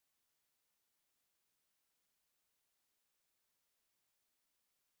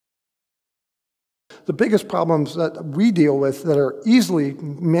the biggest problems that we deal with that are easily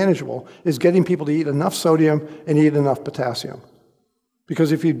manageable is getting people to eat enough sodium and eat enough potassium.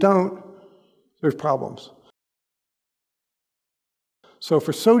 Because if you don't, there's problems. So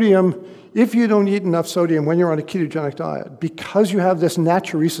for sodium, if you don't eat enough sodium when you're on a ketogenic diet, because you have this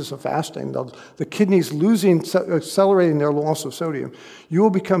natriuresis of fasting, the kidneys accelerating their loss of sodium, you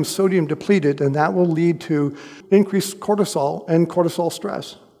will become sodium depleted, and that will lead to increased cortisol and cortisol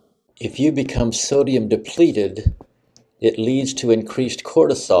stress. If you become sodium depleted, it leads to increased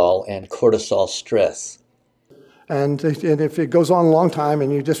cortisol and cortisol stress. And if it goes on a long time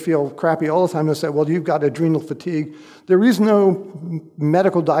and you just feel crappy all the time, they'll say, well, you've got adrenal fatigue. There is no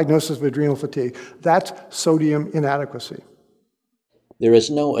medical diagnosis of adrenal fatigue. That's sodium inadequacy. There is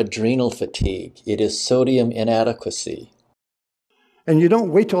no adrenal fatigue. It is sodium inadequacy. And you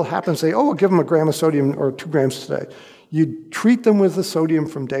don't wait till it happens and say, oh, we'll give them a gram of sodium or 2 grams today. You treat them with the sodium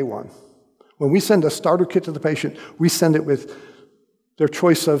from day one. When we send a starter kit to the patient, we send it with their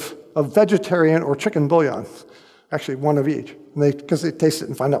choice of vegetarian or chicken bullion. Actually, one of each, because they taste it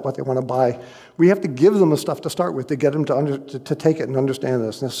and find out what they want to buy. We have to give them the stuff to start with to get them to take it and understand that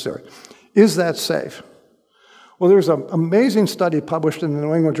it's necessary. Is that safe? Well, there's an amazing study published in the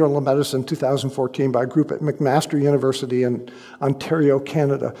New England Journal of Medicine in 2014 by a group at McMaster University in Ontario,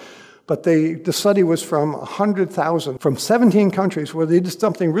 Canada. But the study was from 100,000, from 17 countries, where they did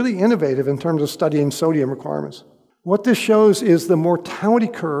something really innovative in terms of studying sodium requirements. What this shows is the mortality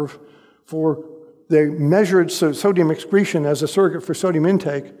curve for they measured sodium excretion as a surrogate for sodium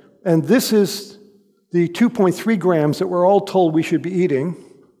intake, and this is the 2.3 grams that we're all told we should be eating.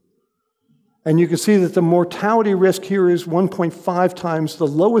 And you can see that the mortality risk here is 1.5 times the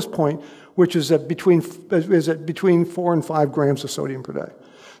lowest point, which is at between 4 and 5 grams of sodium per day.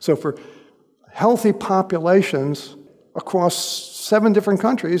 So for healthy populations across 7 different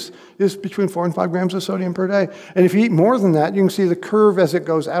countries is between 4 and 5 grams of sodium per day. And if you eat more than that, you can see the curve as it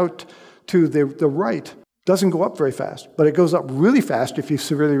goes out to the right doesn't go up very fast, but it goes up really fast if you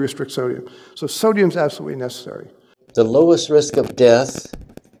severely restrict sodium. So sodium is absolutely necessary. The lowest risk of death,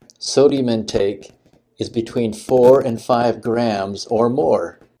 sodium intake, is between 4 and 5 grams or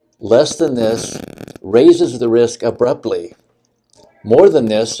more. Less than this raises the risk abruptly. More than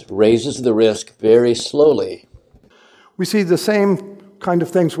this raises the risk very slowly. We see the same kind of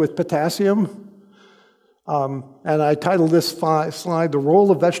things with potassium. And I titled this slide, The Role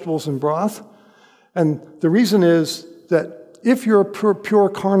of Vegetables in Broth. And the reason is that if you're a pure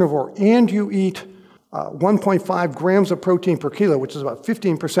carnivore and you eat 1.5 grams of protein per kilo, which is about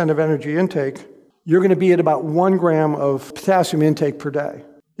 15% of energy intake, you're going to be at about 1 gram of potassium intake per day.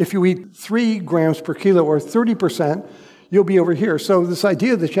 If you eat 3 grams per kilo or 30%, you'll be over here. So this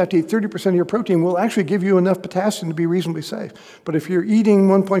idea that you have to eat 30% of your protein will actually give you enough potassium to be reasonably safe. But if you're eating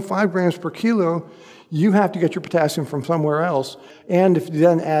 1.5 grams per kilo, you have to get your potassium from somewhere else. And if you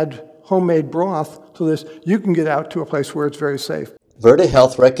then add homemade broth to this, you can get out to a place where it's very safe. Virta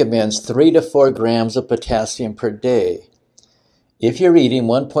Health recommends 3 to 4 grams of potassium per day. If you're eating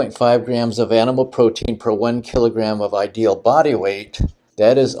 1.5 grams of animal protein per 1 kilogram of ideal body weight,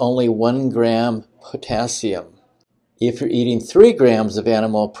 that is only 1 gram potassium. If you're eating 3 grams of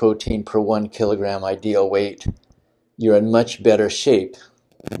animal protein per 1 kilogram ideal weight, you're in much better shape.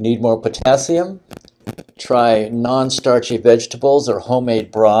 Need more potassium? Try non-starchy vegetables or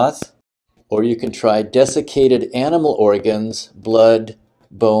homemade broth, or you can try desiccated animal organs, blood,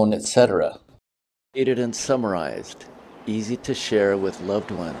 bone, etc. Stated and summarized, easy to share with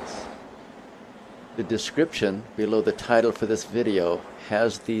loved ones. The description below the title for this video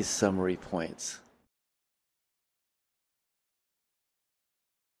has these summary points.